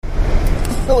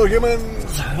Hello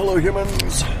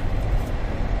humans,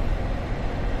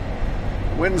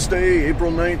 Wednesday, April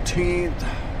 19th,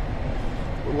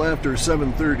 a little after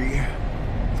 7:30,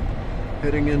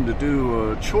 heading in to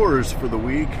do chores for the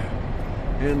week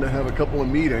and to have a couple of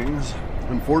meetings.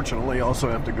 Unfortunately, I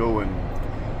also have to go and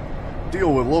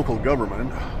deal with local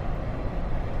government.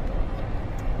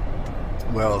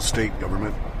 Well, state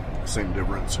government, same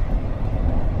difference.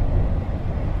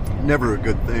 Never a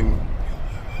good thing.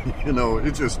 You know,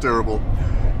 it's just terrible.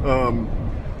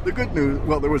 The good news,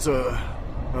 well, there was a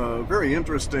very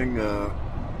interesting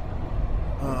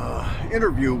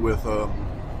interview with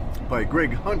by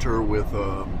Greg Hunter with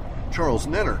Charles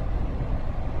Nenner.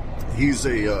 He's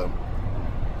a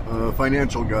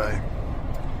financial guy.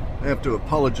 I have to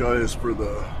apologize for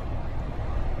the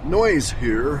noise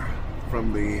here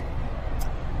from the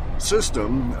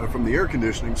system, from the air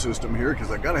conditioning system here,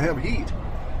 because I got to have heat.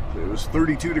 It was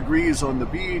 32 degrees on the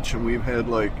beach, and we've had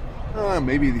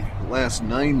maybe the last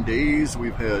 9 days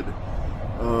we've had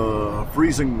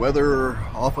freezing weather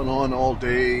off and on all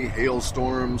day,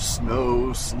 hailstorms,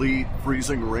 snow, sleet,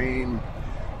 freezing rain,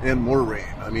 and more rain.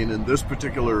 I mean, in this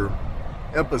particular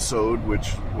episode,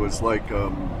 which was like,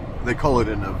 they call it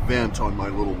an event on my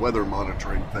little weather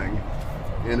monitoring thing,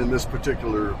 and in this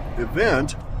particular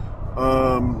event,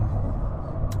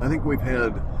 I think we've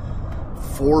had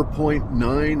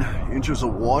 4.9 inches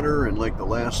of water in like the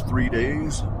last 3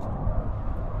 days,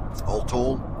 all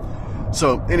told.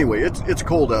 So anyway, it's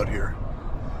cold out here,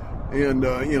 and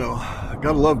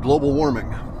gotta love global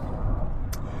warming.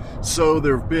 So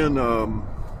there have been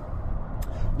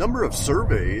number of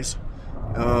surveys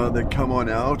that come on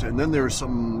out, and then there's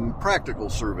some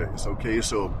practical surveys. Okay,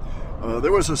 so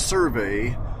there was a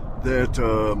survey that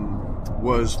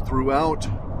was throughout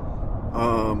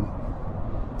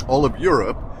all of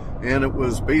Europe, and it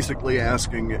was basically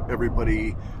asking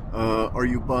everybody, are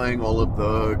you buying all of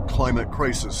the climate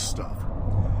crisis stuff?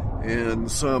 And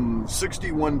some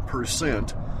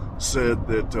 61% said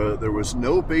that there was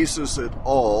no basis at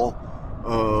all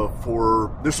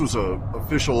for, this was a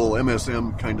official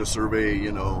MSM kind of survey,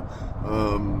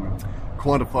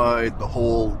 quantified the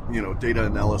whole, data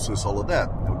analysis, all of that.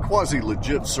 A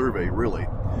quasi-legit survey, really.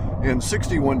 And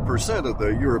 61% of the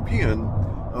European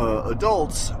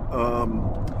adults,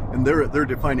 and they're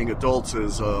defining adults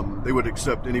as they would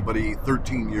accept anybody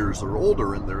 13 years or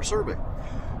older in their survey.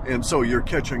 And so you're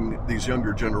catching these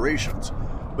younger generations.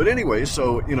 But anyway,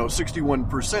 so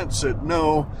 61% said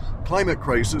no, climate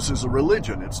crisis is a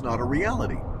religion, it's not a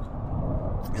reality,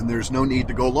 and there's no need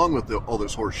to go along with all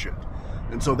this horse shit.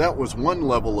 And so that was one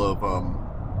level of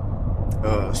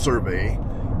survey.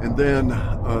 And then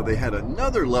they had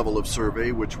another level of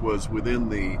survey, which was within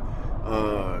the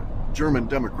German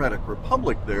Democratic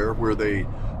Republic there, where they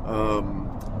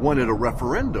wanted a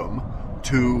referendum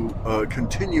to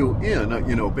continue in,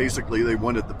 basically they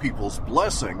wanted the people's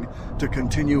blessing to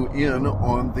continue in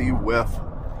on the WEF,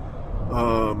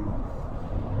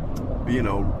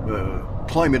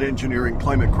 climate engineering,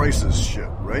 climate crisis shit,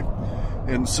 right?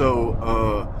 And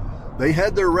so they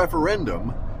had their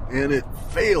referendum, and it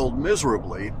failed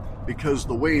miserably because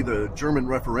the way the German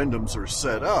referendums are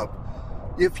set up,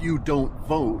 if you don't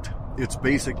vote, it's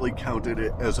basically counted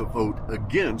as a vote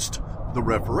against the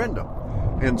referendum.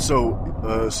 And so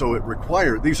it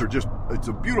required, it's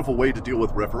a beautiful way to deal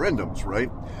with referendums, right?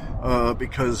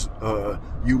 Because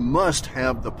you must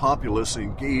have the populace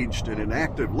engaged in an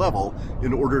active level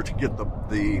in order to get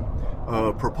the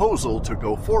proposal to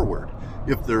go forward.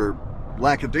 If they're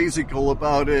lackadaisical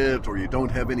about it, or you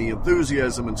don't have any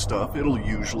enthusiasm and stuff, it'll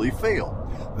usually fail.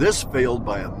 This failed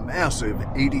by a massive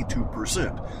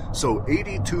 82%. So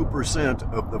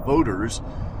 82% of the voters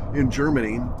in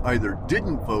Germany either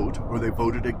didn't vote or they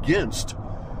voted against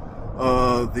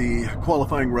the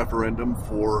qualifying referendum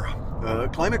for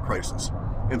climate crisis.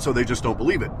 And so they just don't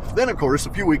believe it. Then, of course, a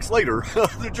few weeks later,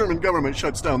 the German government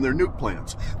shuts down their nuke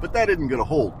plants. But that isn't going to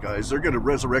hold, guys. They're going to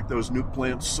resurrect those nuke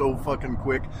plants so fucking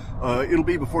quick. It'll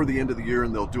be before the end of the year,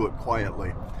 and they'll do it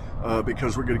quietly.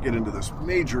 Because we're going to get into this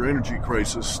major energy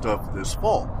crisis stuff this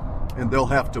fall. And they'll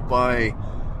have to buy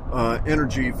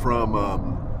energy from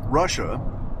Russia.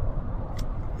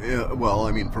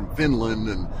 From Finland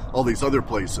and all these other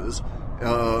places,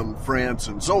 France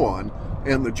and so on.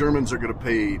 And the Germans are going to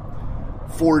pay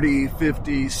 40,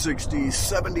 50, 60,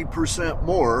 70%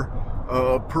 more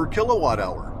per kilowatt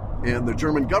hour. And the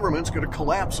German government's going to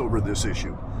collapse over this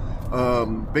issue.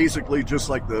 Basically, just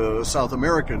like the South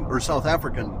African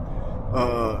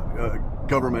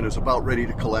government is about ready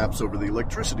to collapse over the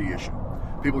electricity issue.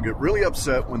 People get really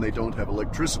upset when they don't have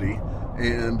electricity,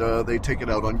 and they take it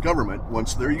out on government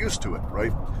once they're used to it,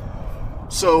 right?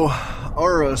 So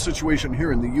our situation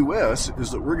here in the U.S.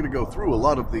 is that we're going to go through a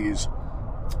lot of these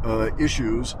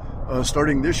issues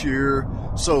starting this year.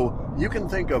 So you can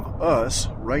think of us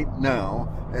right now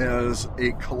as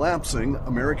a collapsing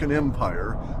American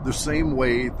empire, the same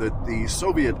way that the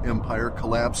Soviet empire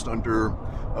collapsed under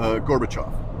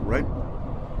Gorbachev, right?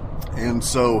 And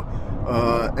so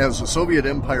as the Soviet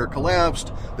empire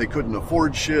collapsed, they couldn't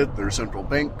afford shit, their central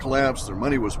bank collapsed, their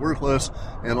money was worthless,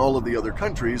 and all of the other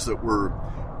countries that were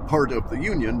part of the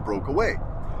Union broke away.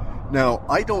 Now,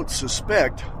 I don't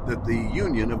suspect that the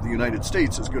Union of the United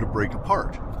States is going to break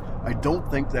apart. I don't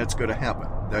think that's going to happen.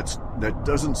 That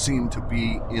doesn't seem to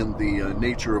be in the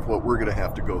nature of what we're going to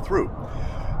have to go through.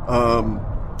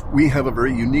 We have a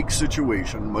very unique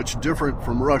situation, much different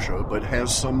from Russia, but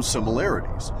has some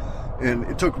similarities. And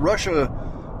it took Russia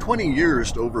 20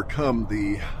 years to overcome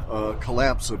the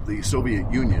collapse of the Soviet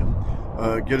Union,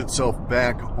 get itself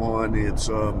back on its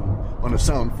on a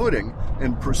sound footing,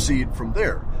 and proceed from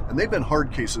there. And they've been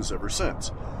hard cases ever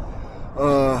since.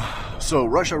 So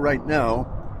Russia right now,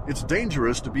 it's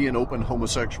dangerous to be an open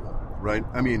homosexual, right?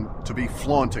 I mean, to be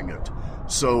flaunting it.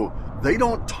 So they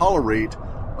don't tolerate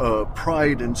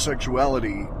pride and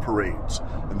sexuality parades.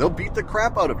 And they'll beat the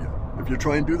crap out of you if you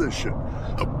try and do this shit.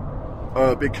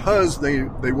 Because they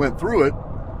went through it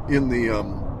in the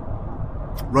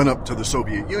run up to the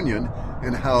Soviet Union,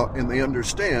 and they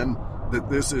understand that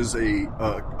this is a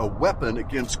weapon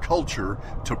against culture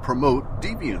to promote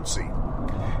deviancy,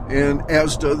 and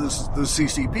as does the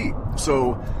CCP.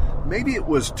 So maybe it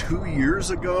was 2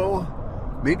 years ago,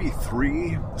 maybe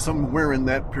 3, somewhere in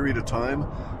that period of time,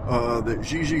 that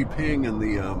Xi Jinping and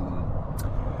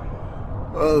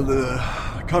the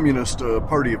Communist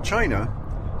Party of China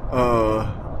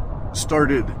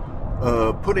started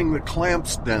putting the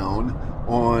clamps down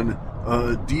on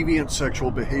deviant sexual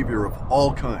behavior of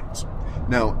all kinds.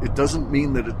 Now, it doesn't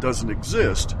mean that it doesn't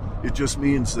exist. It just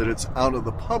means that it's out of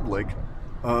the public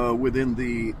within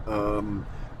the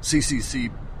CCP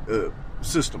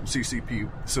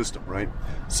system, right?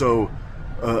 So,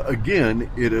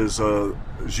 again, it is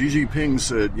Xi Jinping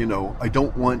said, I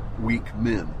don't want weak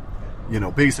men,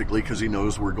 basically because he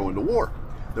knows we're going to war,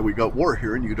 that we got war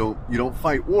here, and you don't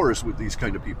fight wars with these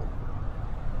kind of people.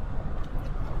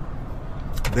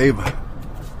 They've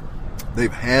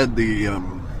had the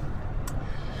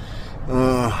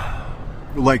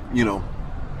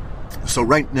so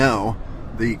right now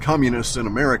the communists in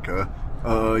America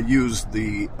use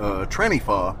the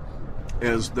Tranifah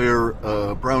as their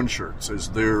brown shirts, as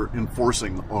their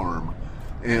enforcing arm,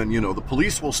 and the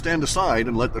police will stand aside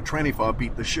and let the Tranifah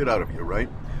beat the shit out of you, right?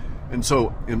 And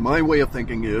so, in my way of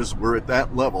thinking is, we're at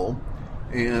that level,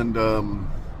 and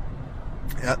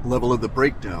at level of the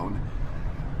breakdown.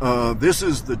 This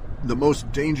is the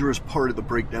most dangerous part of the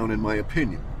breakdown, in my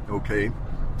opinion, okay,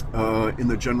 in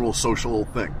the general social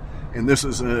thing. And this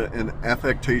is an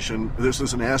affectation, this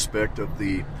is an aspect of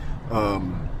the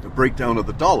breakdown of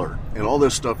the dollar. And all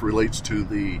this stuff relates to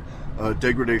the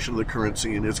degradation of the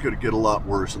currency, and it's going to get a lot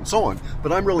worse and so on.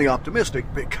 But I'm really optimistic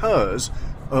because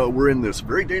we're in this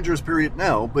very dangerous period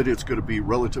now, but it's going to be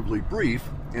relatively brief,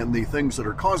 and the things that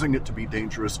are causing it to be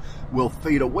dangerous will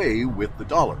fade away with the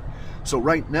dollar. So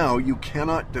right now, you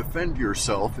cannot defend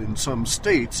yourself in some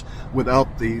states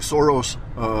without the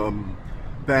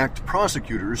Soros-backed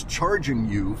prosecutors charging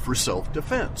you for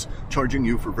self-defense, charging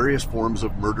you for various forms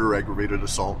of murder, aggravated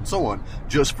assault, and so on,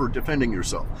 just for defending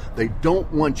yourself. They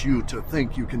don't want you to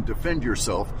think you can defend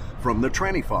yourself from the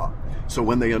Tranifah. So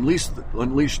when they unleash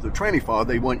the Tranifah,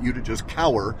 they want you to just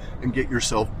cower and get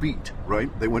yourself beat,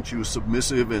 right? They want you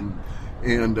submissive and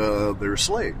they're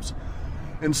slaves.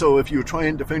 And so if you try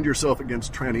and defend yourself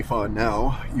against Tranifah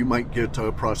now, you might get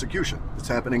prosecution. It's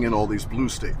happening in all these blue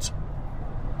states.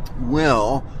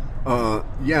 Well,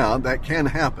 yeah, that can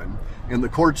happen. And the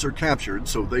courts are captured,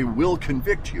 so they will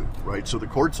convict you, right? So the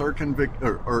courts are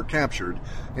captured,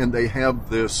 and they have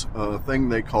this thing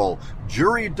they call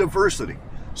jury diversity.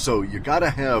 So you got to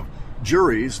have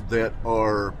juries that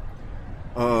are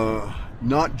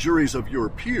not juries of your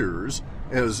peers,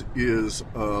 as is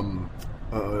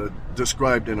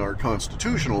described in our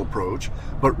constitutional approach,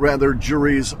 but rather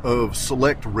juries of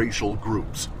select racial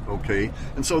groups, okay?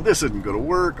 And so this isn't going to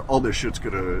work. All this shit's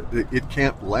it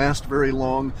can't last very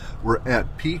long. We're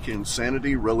at peak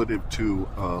insanity relative to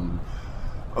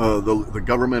the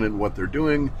government and what they're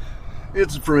doing.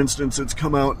 For instance, it's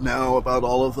come out now about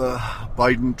all of the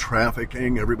Biden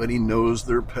trafficking. Everybody knows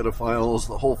they're pedophiles.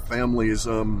 The whole family is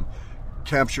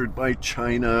captured by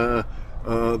China.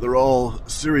 They're all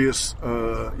serious,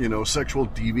 sexual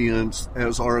deviants,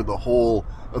 as are the whole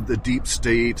of the deep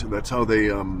state. That's how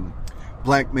they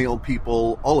blackmail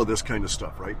people, all of this kind of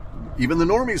stuff, right? Even the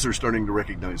normies are starting to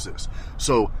recognize this.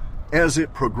 So as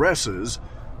it progresses,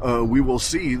 we will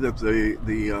see that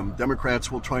the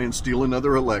Democrats will try and steal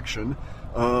another election,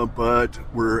 but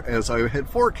as I had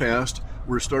forecast,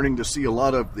 we're starting to see a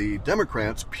lot of the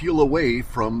Democrats peel away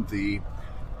from the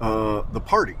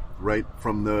party, right?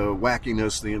 From the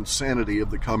wackiness, the insanity of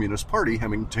the Communist Party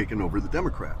having taken over the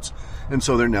Democrats. And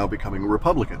so they're now becoming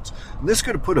Republicans. And this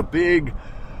could have put a big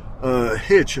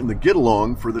hitch in the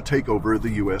get-along for the takeover of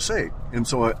the USA. And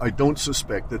so I don't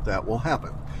suspect that will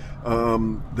happen.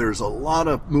 There's a lot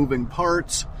of moving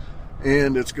parts,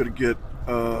 and it's going to get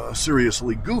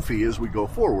seriously goofy as we go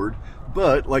forward.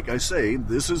 But like I say,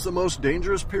 this is the most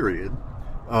dangerous period.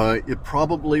 It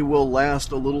probably will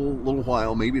last a little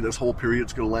while. Maybe this whole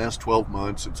period's going to last 12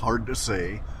 months. It's hard to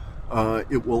say.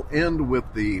 It will end with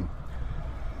the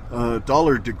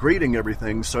dollar degrading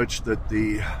everything such that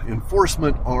the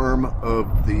enforcement arm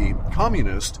of the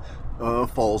communist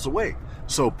falls away.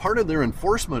 So part of their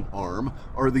enforcement arm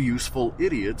are the useful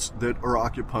idiots that are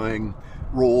occupying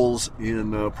roles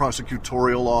in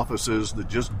prosecutorial offices that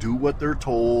just do what they're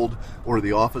told, or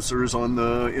the officers in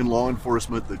law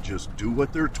enforcement that just do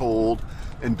what they're told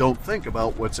and don't think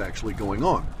about what's actually going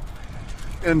on.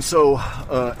 And so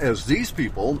as these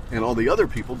people and all the other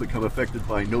people become affected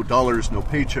by no dollars, no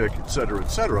paycheck,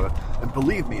 etc., and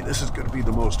believe me, this is going to be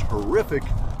the most horrific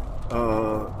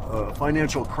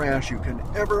financial crash you can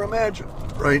ever imagine,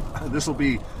 right? This will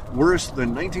be worse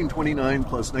than 1929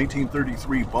 plus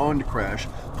 1933 bond crash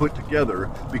put together,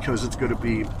 because it's going to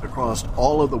be across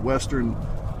all of the Western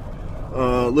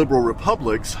liberal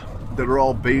republics that are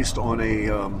all based on a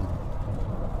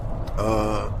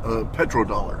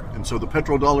petrodollar. And so the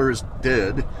petrodollar is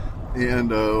dead,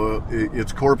 and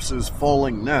its corpse is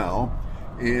falling now,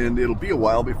 and it'll be a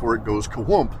while before it goes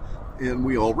kawump. And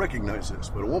we all recognize this,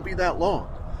 but it won't be that long.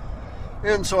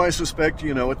 And so I suspect,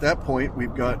 at that point,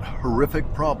 we've got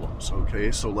horrific problems, okay?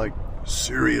 So, like,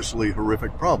 seriously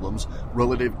horrific problems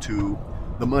relative to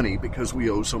the money, because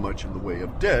we owe so much in the way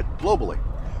of debt globally.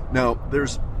 Now,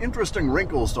 there's interesting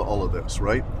wrinkles to all of this,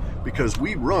 right? Because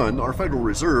our Federal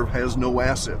Reserve has no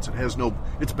assets.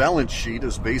 Its balance sheet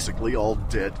is basically all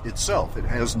debt itself. It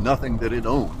has nothing that it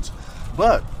owns.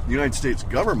 But the United States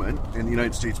government and the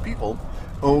United States people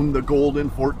own the gold in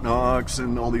Fort Knox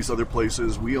and all these other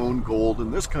places. We own gold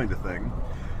and this kind of thing.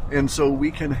 And so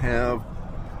we can have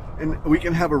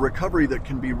a recovery that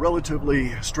can be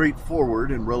relatively straightforward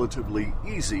and relatively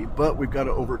easy, but we've got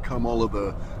to overcome all of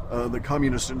the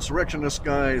communist insurrectionist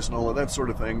guys and all of that sort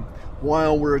of thing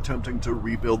while we're attempting to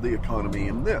rebuild the economy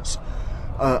in this.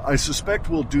 I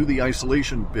suspect we'll do the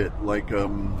isolation bit like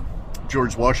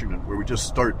George Washington, where we just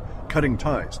start cutting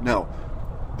ties. Now,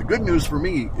 the good news for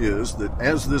me is that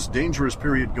as this dangerous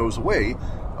period goes away,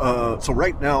 so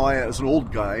right now, as an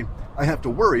old guy, I have to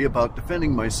worry about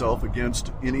defending myself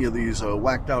against any of these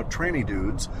whacked out tranny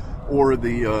dudes or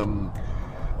the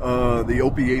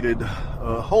opiated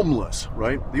homeless,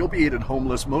 right? The opiated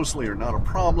homeless mostly are not a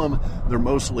problem. They're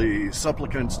mostly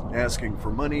supplicants asking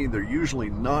for money. They're usually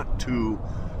not too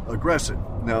aggressive.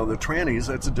 Now, the trannies,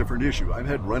 that's a different issue. I've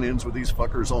had run-ins with these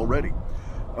fuckers already.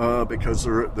 Because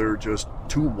they're just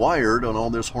too wired on all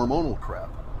this hormonal crap.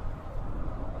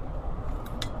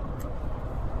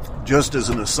 Just as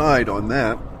an aside on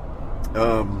that,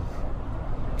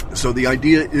 so the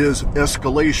idea is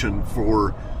escalation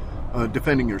for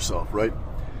defending yourself, right?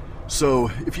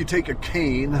 So if you take a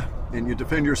cane and you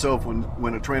defend yourself when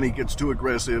a tranny gets too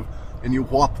aggressive, and you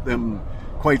whop them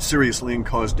quite seriously and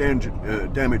cause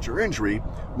damage or injury,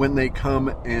 when they come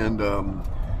and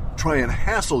try and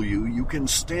hassle you, you can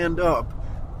stand up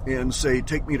and say,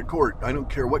 take me to court. I don't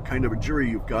care what kind of a jury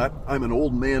you've got. I'm an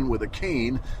old man with a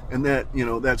cane, and that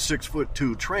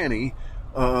 6'2" tranny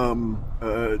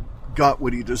got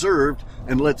what he deserved,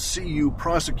 and let's see you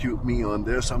prosecute me on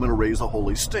this. I'm going to raise a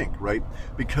holy stink, right?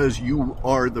 Because you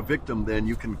are the victim, then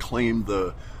you can claim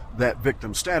that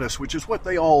victim status, which is what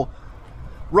they all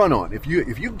run on. If you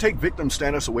can take victim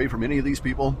status away from any of these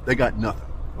people, they got nothing,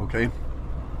 okay?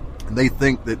 And they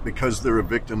think that because they're a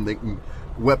victim, they can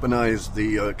weaponize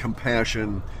the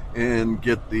compassion and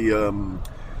get the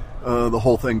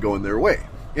whole thing going their way.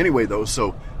 Anyway, though,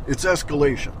 so it's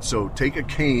escalation. So take a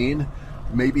cane.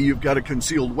 Maybe you've got a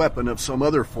concealed weapon of some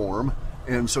other form,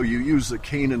 and so you use the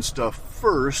cane and stuff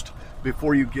first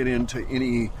before you get into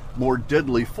any more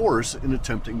deadly force in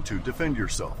attempting to defend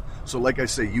yourself. So like I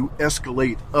say, you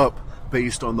escalate up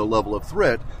based on the level of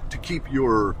threat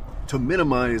to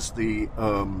minimize the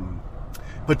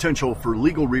potential for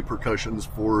legal repercussions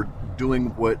for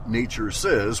doing what nature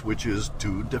says, which is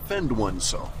to defend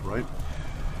oneself, right?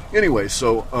 Anyway,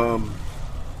 so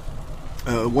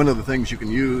one of the things you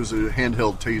can use is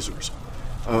handheld tasers.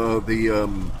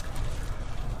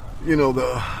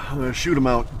 The shoot 'em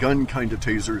out gun kind of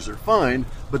tasers are fine,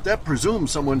 but that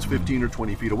presumes someone's 15 or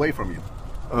 20 feet away from you.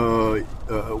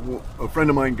 A friend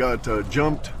of mine got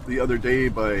jumped the other day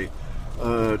by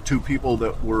two people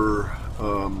that were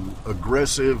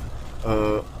aggressive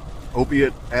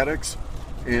opiate addicts,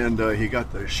 and he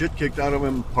got the shit kicked out of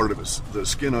him. Part of the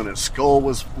skin on his skull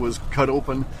was cut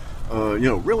open.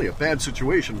 Really a bad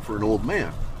situation for an old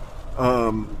man.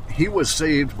 He was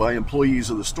saved by employees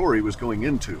of the store he was going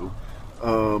into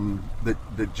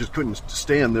that just couldn't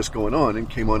stand this going on and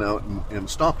came on out and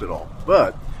stopped it all.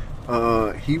 But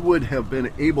he would have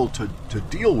been able to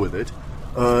deal with it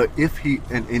if he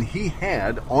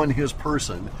had on his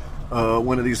person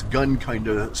one of these stun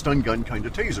gun kind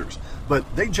of tasers. But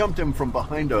they jumped him from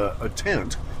behind a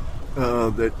tent.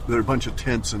 There are a bunch of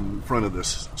tents in front of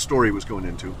this store he was going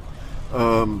into,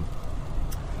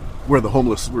 where the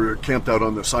homeless were camped out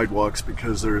on the sidewalks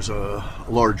because there's a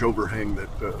large overhang that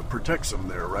protects them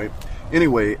there, right?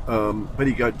 Anyway, but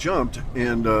he got jumped,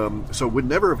 and so would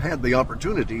never have had the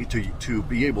opportunity to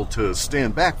be able to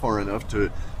stand back far enough to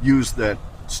use that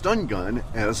stun gun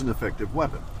as an effective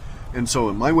weapon. And so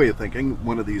in my way of thinking,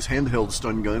 one of these handheld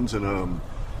stun guns in a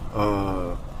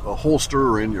holster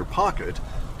or in your pocket,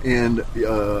 and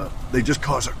they just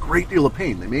cause a great deal of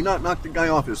pain. They may not knock the guy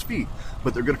off his feet,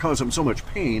 but they're going to cause him so much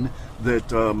pain that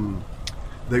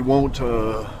they won't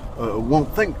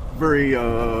think very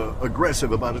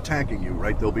aggressive about attacking you,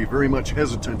 right? They'll be very much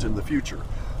hesitant in the future.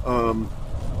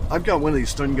 I've got one of these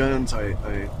stun guns. I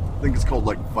think it's called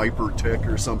like Viper Tech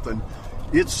or something.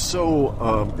 It's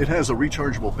so it has a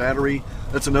rechargeable battery.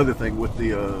 That's another thing with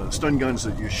the stun guns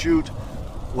that you shoot,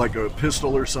 like a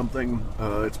pistol or something.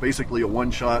 It's basically a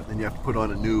one-shot, and you have to put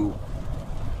on a new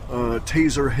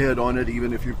taser head on it,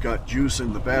 even if you've got juice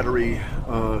in the battery.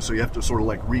 So you have to sort of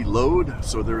like reload.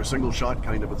 So they're a single shot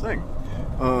kind of a thing.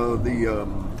 The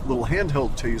little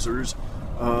handheld tasers,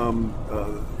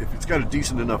 if it's got a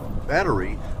decent enough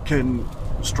battery, can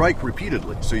strike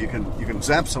repeatedly. So you can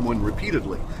zap someone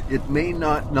repeatedly. It may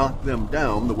not knock them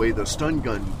down the way the stun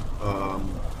gun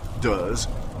does,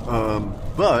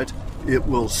 but it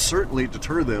will certainly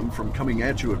deter them from coming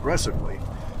at you aggressively.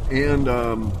 And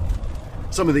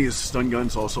some of these stun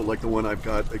guns also, like the one I've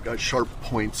got, they got sharp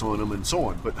points on them and so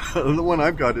on. But the one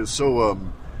I've got is so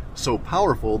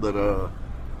powerful that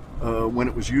when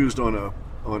it was used on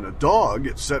a dog,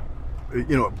 it set,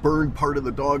 it burned part of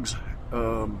the dog's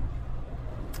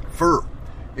fur.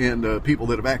 And people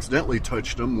that have accidentally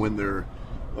touched them when they're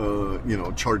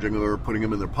charging them or putting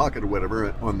them in their pocket or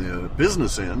whatever on the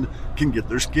business end can get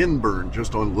their skin burned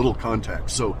just on little contact.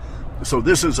 So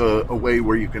this is a way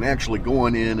where you can actually go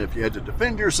on in. If you had to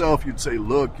defend yourself, you'd say,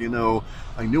 look,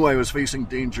 I knew I was facing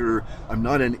danger. I'm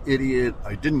not an idiot.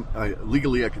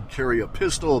 Legally I could carry a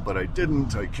pistol, but I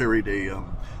didn't. I carried a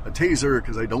taser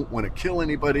because I don't want to kill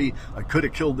anybody. I could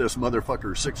have killed this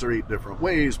motherfucker 6 or 8 different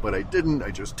ways, but I didn't.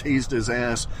 I just tased his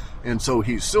ass. And so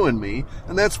he's suing me,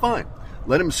 and that's fine.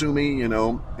 Let him sue me, and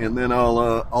then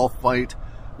I'll fight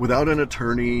without an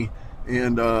attorney,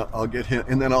 and I'll get him,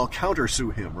 and then I'll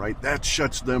countersue him, right? That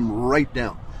shuts them right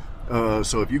down.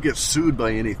 So if you get sued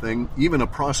by anything, even a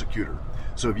prosecutor.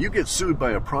 So if you get sued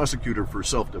by a prosecutor for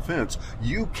self-defense,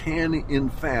 you can, in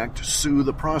fact, sue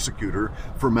the prosecutor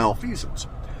for malfeasance.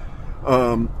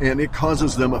 And it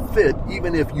causes them a fit,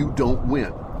 even if you don't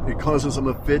win. It causes them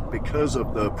a fit because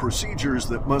of the procedures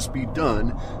that must be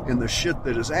done and the shit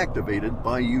that is activated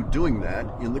by you doing that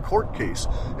in the court case.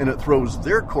 And it throws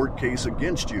their court case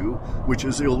against you, which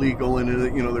is illegal, and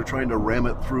they're trying to ram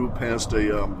it through past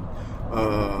a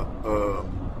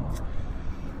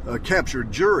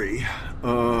captured jury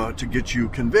to get you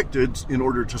convicted in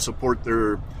order to support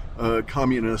their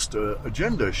communist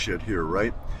agenda shit here,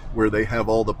 right? Where they have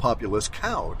all the populace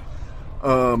cowed.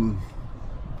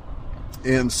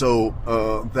 And so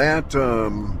that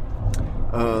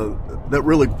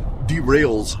really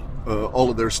derails all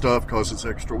of their stuff, causes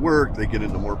extra work, they get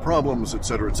into more problems, et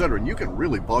cetera, and you can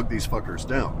really bog these fuckers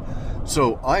down.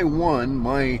 So I won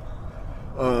my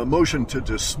motion to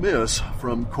dismiss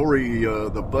from Corey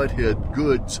the Butthead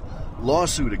Goods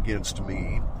lawsuit against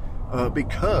me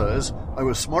because I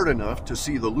was smart enough to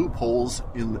see the loopholes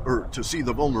to see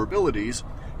the vulnerabilities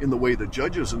in the way the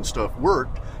judges and stuff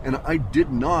worked, and I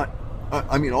did not.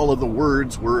 All of the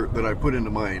words that I put into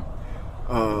my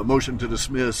motion to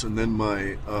dismiss and then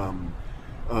my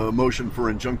motion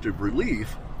for injunctive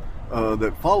relief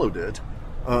that followed it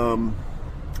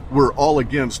were all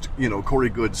against, Corey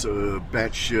Good's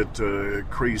batshit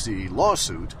crazy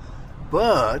lawsuit.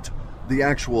 But the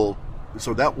actual,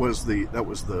 so that was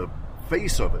the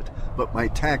face of it, but my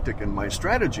tactic and my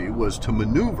strategy was to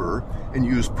maneuver and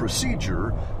use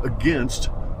procedure against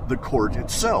the court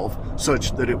itself,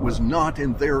 such that it was not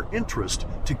in their interest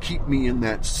to keep me in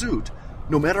that suit,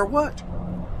 no matter what.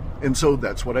 And so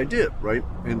that's what I did, right?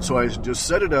 And so I just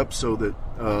set it up so that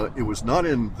it was not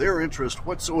in their interest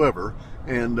whatsoever,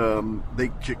 and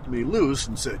they kicked me loose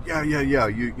and said, yeah,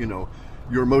 you know,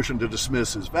 your motion to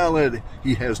dismiss is valid.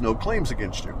 He has no claims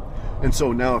against you. And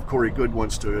so now if Corey Goode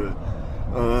wants to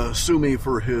sue me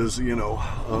for his,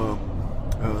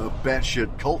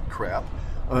 batshit cult crap,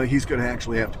 he's going to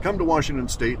actually have to come to Washington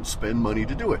State and spend money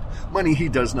to do it. Money he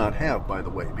does not have, by the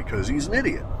way, because he's an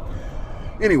idiot.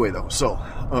 Anyway, though, so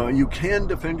you can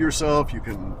defend yourself. You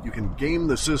can game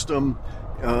the system.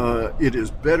 It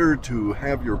is better to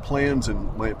have your plans,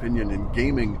 in my opinion, in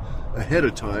gaming ahead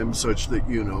of time, such that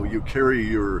you carry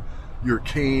your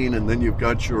cane, and then you've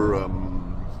got your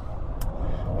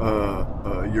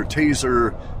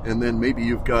taser, and then maybe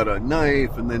you've got a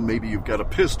knife, and then maybe you've got a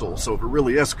pistol. So if it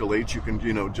really escalates, you can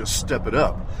just step it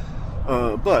up.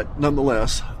 But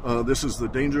nonetheless, this is the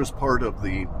dangerous part of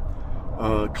the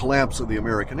collapse of the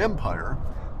American empire,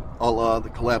 a la the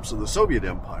collapse of the Soviet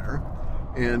empire.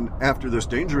 And after this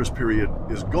dangerous period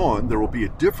is gone, there will be a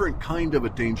different kind of a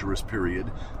dangerous period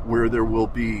where there will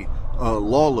be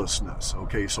lawlessness.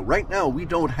 Okay, so right now we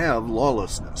don't have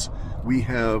lawlessness. We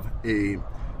have a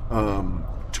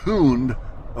tuned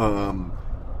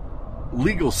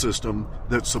legal system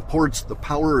that supports the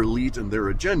power elite and their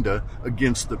agenda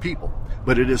against the people.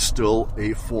 But it is still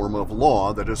a form of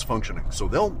law that is functioning. So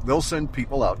they'll send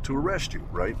people out to arrest you,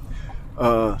 right?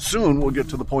 Soon we'll get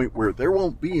to the point where there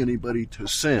won't be anybody to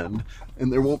send,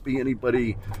 and there won't be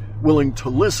anybody willing to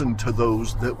listen to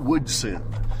those that would send.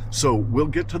 So we'll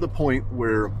get to the point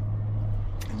where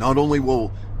not only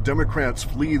will Democrats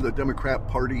flee the Democrat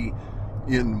Party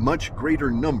in much greater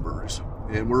numbers,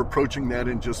 and we're approaching that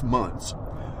in just months,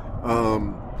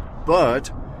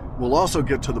 but we'll also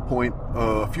get to the point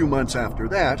a few months after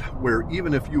that where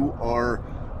even if you are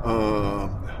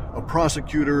a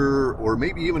prosecutor or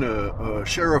maybe even a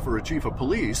sheriff or a chief of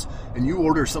police, and you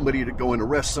order somebody to go and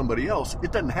arrest somebody else,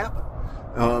 it doesn't happen.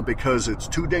 Because it's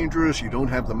too dangerous, you don't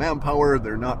have the manpower,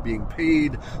 they're not being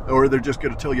paid, or they're just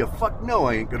going to tell you, fuck no,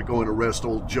 I ain't going to go and arrest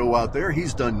old Joe out there,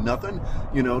 he's done nothing.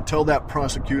 Tell that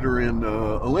prosecutor in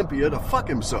Olympia to fuck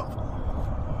himself.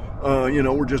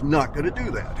 We're just not going to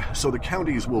do that. So the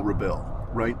counties will rebel,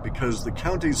 right? Because the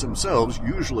counties themselves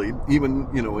usually, even,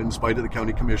 in spite of the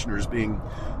county commissioners being,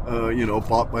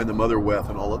 bought by the mother wef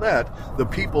and all of that, the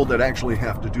people that actually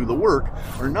have to do the work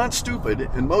are not stupid,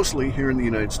 and mostly here in the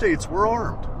United States, we're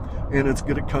armed. And it's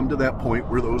going to come to that point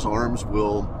where those arms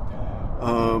will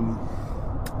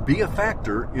be a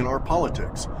factor in our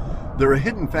politics. They're a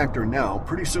hidden factor now.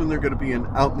 Pretty soon they're going to be an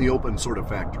out in the open sort of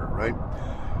factor, right?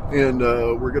 And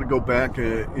we're going to go back,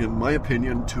 in my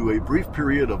opinion, to a brief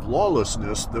period of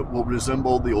lawlessness that will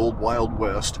resemble the old Wild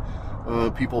West,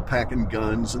 people packing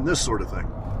guns and this sort of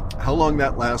thing. How long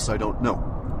that lasts, I don't know.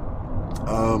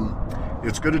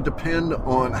 It's going to depend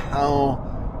on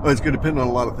it's going to depend on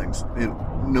a lot of things, and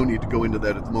no need to go into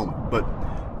that at the moment.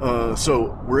 But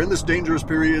so we're in this dangerous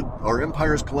period. Our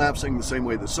empire is collapsing the same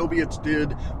way the Soviets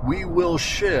did. We will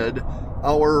shed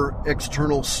our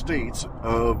external states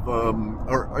of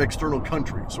our external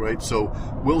countries, right? So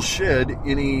we'll shed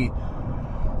any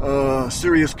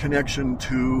serious connection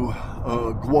to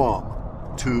Guam,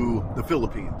 to the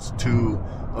Philippines, to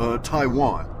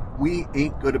Taiwan. We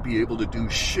ain't going to be able to do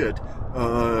shit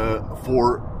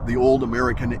for the old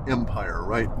American empire,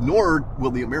 right? Nor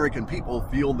will the American people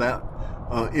feel that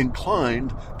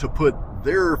inclined to put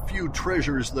their few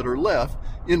treasures that are left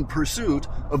in pursuit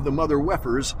of the mother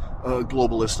weffer's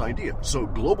globalist idea. So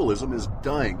globalism is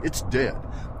dying. It's dead.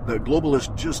 The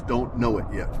globalists just don't know it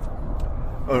yet.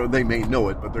 They may know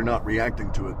it, but they're not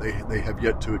reacting to it. They have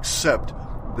yet to accept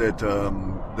that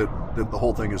the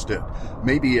whole thing is dead.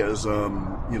 Maybe as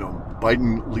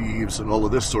Biden leaves and all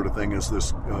of this sort of thing, as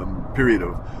this period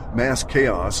of mass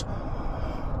chaos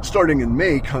starting in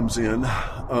May comes in,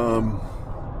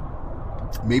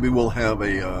 maybe we'll have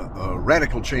a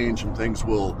radical change and things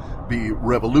will be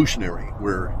revolutionary,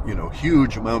 where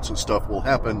huge amounts of stuff will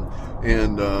happen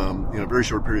and in a very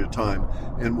short period of time,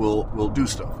 and we'll do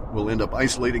stuff. We'll end up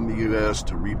isolating the U.S.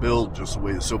 to rebuild, just the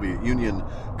way the Soviet Union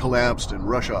collapsed and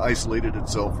Russia isolated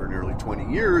itself for nearly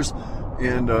 20 years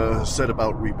and set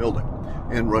about rebuilding.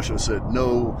 And Russia said,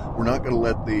 no, we're not going to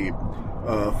let the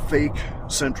fake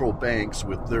central banks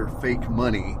with their fake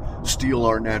money steal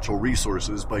our natural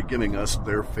resources by giving us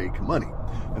their fake money.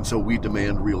 and so we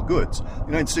demand real goods. The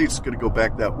United States is going to go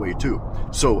back that way too.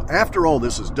 So after all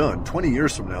this is done, 20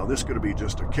 years from now, this is going to be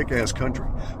just a kick-ass country.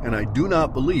 And I do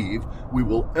not believe we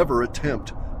will ever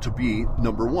attempt to be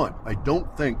number one. I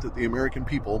don't think that the American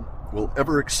people will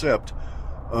ever accept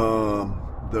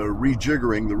the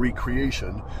rejiggering, the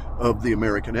recreation of the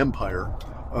American empire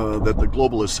that the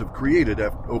globalists have created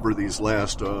over these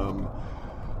last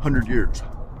 100 years.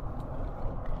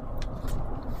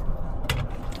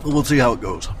 But we'll see how it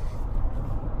goes.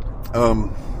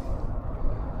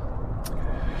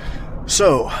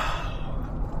 So,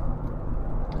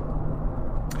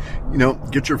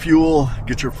 get your fuel,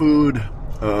 get your food,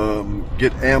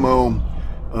 get ammo,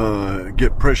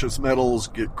 get precious metals,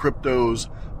 get cryptos,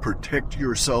 protect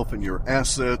yourself and your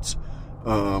assets,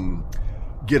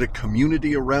 get a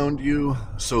community around you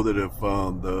so that if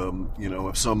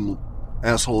if some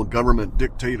asshole government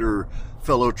dictator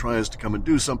fellow tries to come and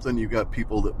do something, you got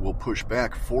people that will push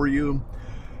back for you,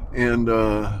 and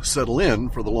settle in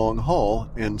for the long haul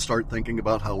and start thinking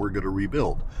about how we're going to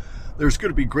rebuild. There's going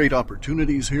to be great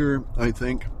opportunities here, I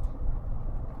think,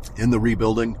 in the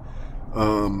rebuilding.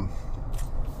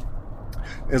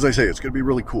 As I say, it's going to be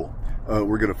really cool.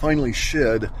 We're going to finally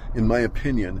shed, in my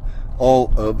opinion,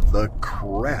 all of the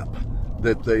crap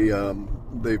that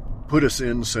they put us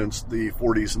in since the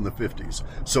 40s and the 50s.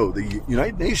 So the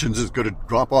United Nations is going to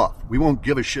drop off. We won't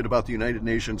give a shit about the United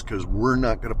Nations because we're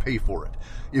not going to pay for it.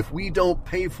 If we don't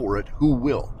pay for it, who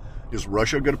will? Is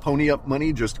Russia going to pony up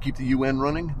money just to keep the UN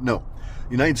running? No.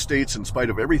 The United States, in spite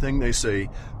of everything they say,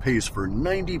 pays for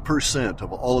 90%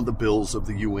 of all of the bills of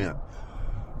the UN.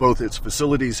 Both its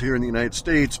facilities here in the United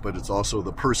States, but it's also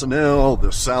the personnel,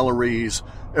 the salaries,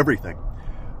 everything.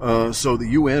 So the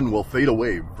UN will fade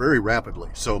away very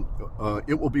rapidly. So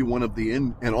it will be one of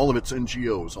and all of its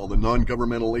NGOs, all the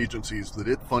non-governmental agencies that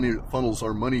it funnels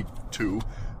our money to,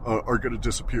 are going to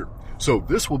disappear. So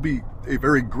this will be a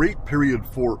very great period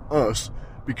for us,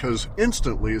 because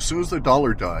instantly, as soon as the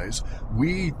dollar dies,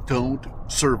 we don't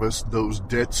service those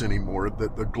debts anymore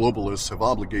that the globalists have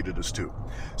obligated us to.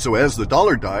 So as the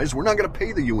dollar dies, we're not going to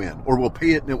pay the UN, or we'll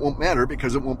pay it and it won't matter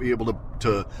because it won't be able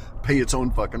to pay its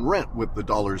own fucking rent with the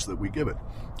dollars that we give it.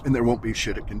 And there won't be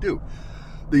shit it can do.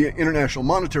 The International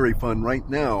Monetary Fund right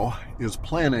now is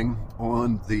planning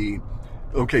on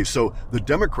so the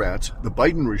Democrats, the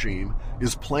Biden regime,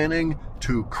 is planning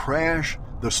to crash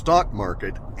the stock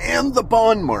market and the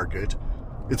bond market.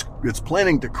 It's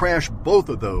planning to crash both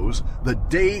of those the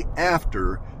day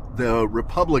after the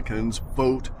Republicans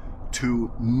vote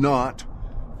to not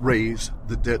raise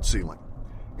the debt ceiling.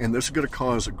 And this is going to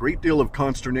cause a great deal of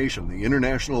consternation.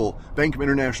 The Bank of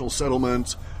International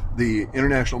Settlements, the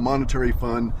International Monetary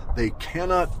Fund, they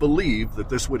cannot believe that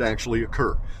this would actually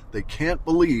occur. They can't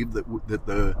believe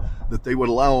that they would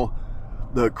allow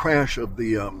the crash of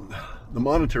the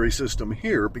monetary system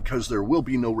here, because there will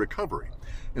be no recovery.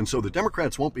 And so the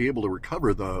Democrats won't be able to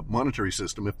recover the monetary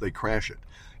system if they crash it.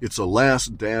 It's a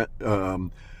last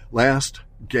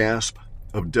gasp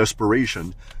of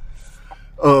desperation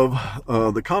of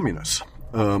the communists,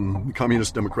 the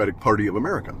Communist Democratic Party of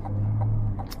America.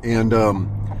 And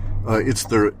it's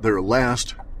their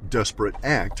last desperate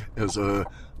act as a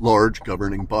large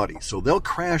governing body. So they'll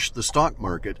crash the stock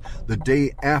market the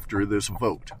day after this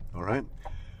vote, all right?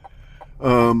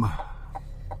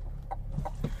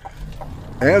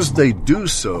 As they do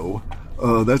so,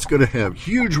 that's going to have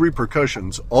huge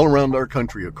repercussions all around our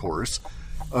country, of course.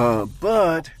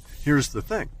 But here's the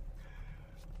thing.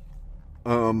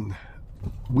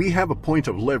 We have a point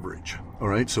of leverage, all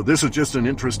right? So this is just an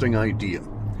interesting idea.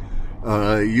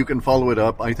 You can follow it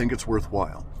up. I think it's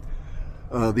worthwhile.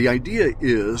 The idea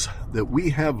is that we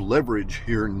have leverage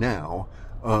here now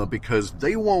because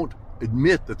they won't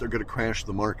admit that they're going to crash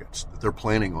the markets, that they're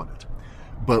planning on it.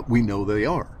 But we know they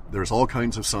are. There's all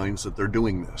kinds of signs that they're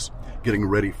doing this, getting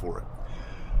ready for it.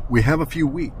 We have a few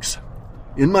weeks.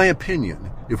 In my opinion,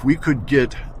 if we could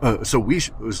get, so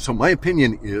my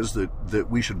opinion is that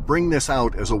we should bring this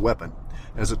out as a weapon,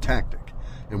 as a tactic.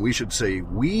 And we should say,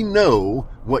 we know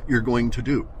what you're going to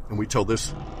do. And we tell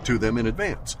this to them in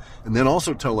advance. And then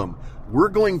also tell them, we're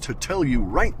going to tell you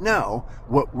right now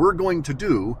what we're going to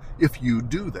do if you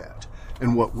do that.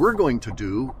 And what we're going to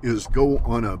do is go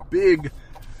on a big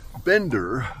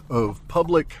bender of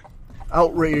public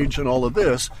outrage and all of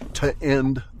this to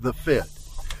end the Fed.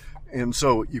 And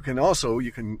so you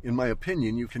can, in my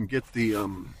opinion, you can get the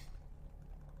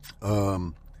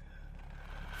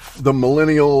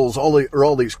millennials,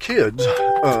 all these kids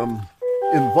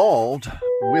involved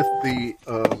with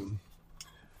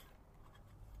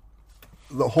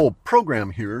the whole program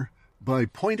here by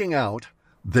pointing out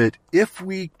that if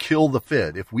we kill the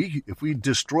Fed, if we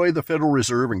destroy the Federal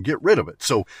Reserve and get rid of it,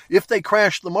 so if they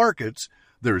crash the markets,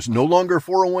 there's no longer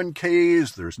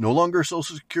 401ks, there's no longer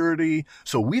Social Security,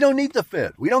 so we don't need the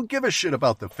Fed. We don't give a shit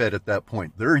about the Fed at that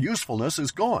point. Their usefulness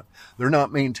is gone. They're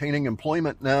not maintaining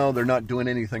employment now. They're not doing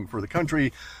anything for the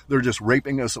country. They're just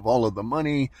raping us of all of the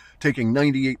money, taking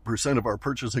 98% of our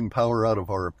purchasing power out of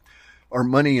our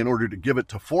money in order to give it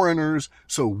to foreigners.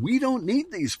 So we don't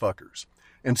need these fuckers.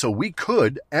 And so we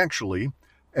could actually,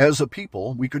 as a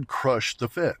people, we could crush the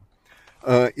Fed.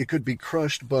 It could be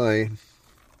crushed by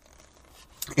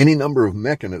any number of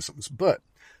mechanisms, but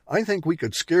I think we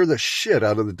could scare the shit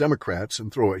out of the Democrats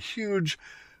and throw a huge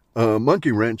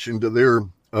monkey wrench into their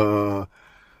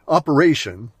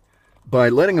operation by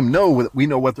letting them know that we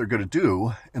know what they're going to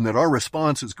do and that our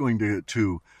response is going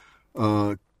to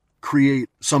create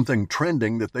something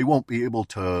trending that they won't be able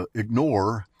to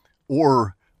ignore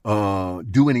or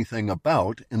do anything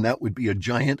about, and that would be a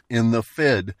giant in the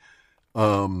Fed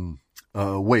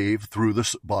wave through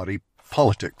this body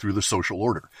politic, through the social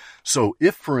order. So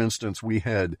if, for instance, we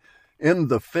had in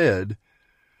the Fed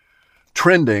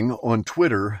trending on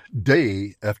Twitter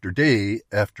day after day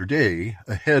after day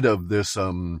ahead of this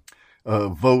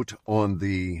vote on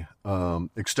the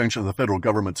extension of the federal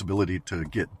government's ability to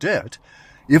get debt,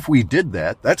 if we did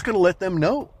that, that's going to let them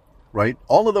know, right?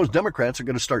 All of those Democrats are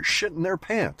going to start shitting their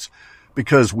pants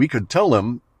because we could tell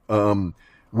them,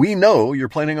 we know you're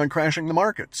planning on crashing the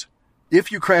markets. If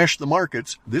you crash the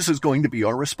markets, this is going to be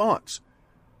our response,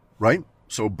 right?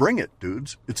 So bring it,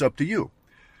 dudes. It's up to you.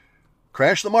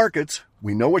 Crash the markets.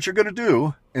 We know what you're going to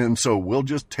do. And so we'll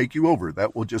just take you over.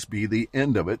 That will just be the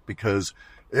end of it because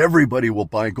everybody will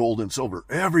buy gold and silver.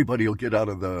 Everybody will get out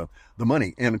of the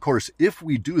money. And of course, if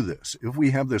we do this, if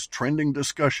we have this trending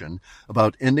discussion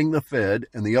about ending the Fed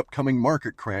and the upcoming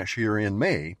market crash here in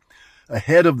May,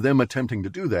 ahead of them attempting to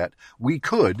do that, we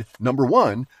could, number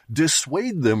one,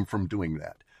 dissuade them from doing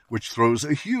that, which throws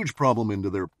a huge problem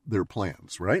into their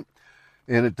plans, right?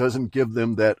 And it doesn't give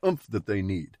them that oomph that they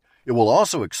need. It will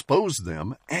also expose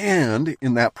them, and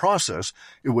in that process,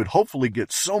 it would hopefully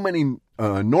get so many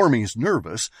normies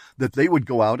nervous that they would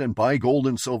go out and buy gold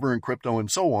and silver and crypto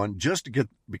and so on just to get,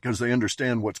 because they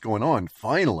understand what's going on,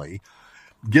 finally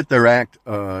get their act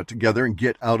together and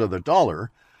get out of the dollar.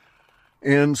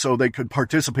 And so they could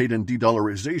participate in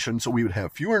de-dollarization, so we would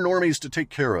have fewer normies to take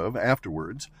care of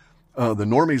afterwards. The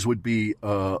normies would be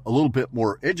a little bit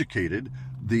more educated.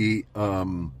 The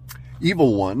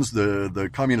evil ones, the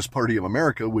Communist Party of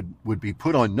America, would be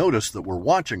put on notice that we're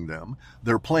watching them.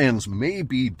 Their plans may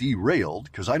be derailed,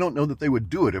 because I don't know that they would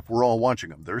do it if we're all watching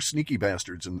them. They're sneaky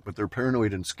bastards, but they're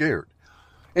paranoid and scared.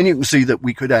 And you can see that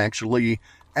we could actually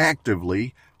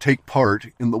actively take part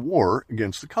in the war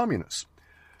against the communists.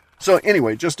 So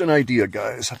anyway, just an idea,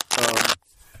 guys.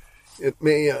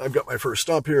 I've got my first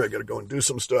stop here. I got to go and do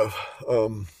some stuff.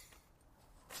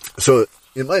 So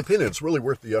in my opinion, it's really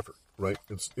worth the effort, right?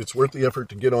 It's worth the effort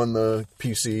to get on the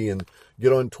PC and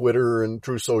get on Twitter and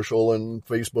True Social and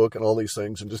Facebook and all these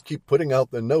things and just keep putting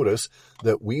out the notice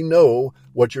that we know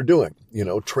what you're doing. You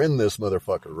know, trend this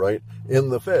motherfucker, right? In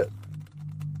the Fed.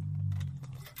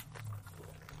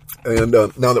 And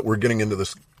now that we're getting into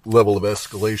this level of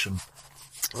escalation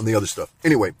on the other stuff.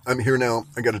 Anyway, I'm here now.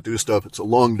 I got to do stuff. It's a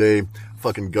long day.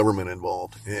 Fucking government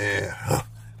involved. Yeah.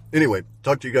 Anyway,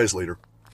 talk to you guys later.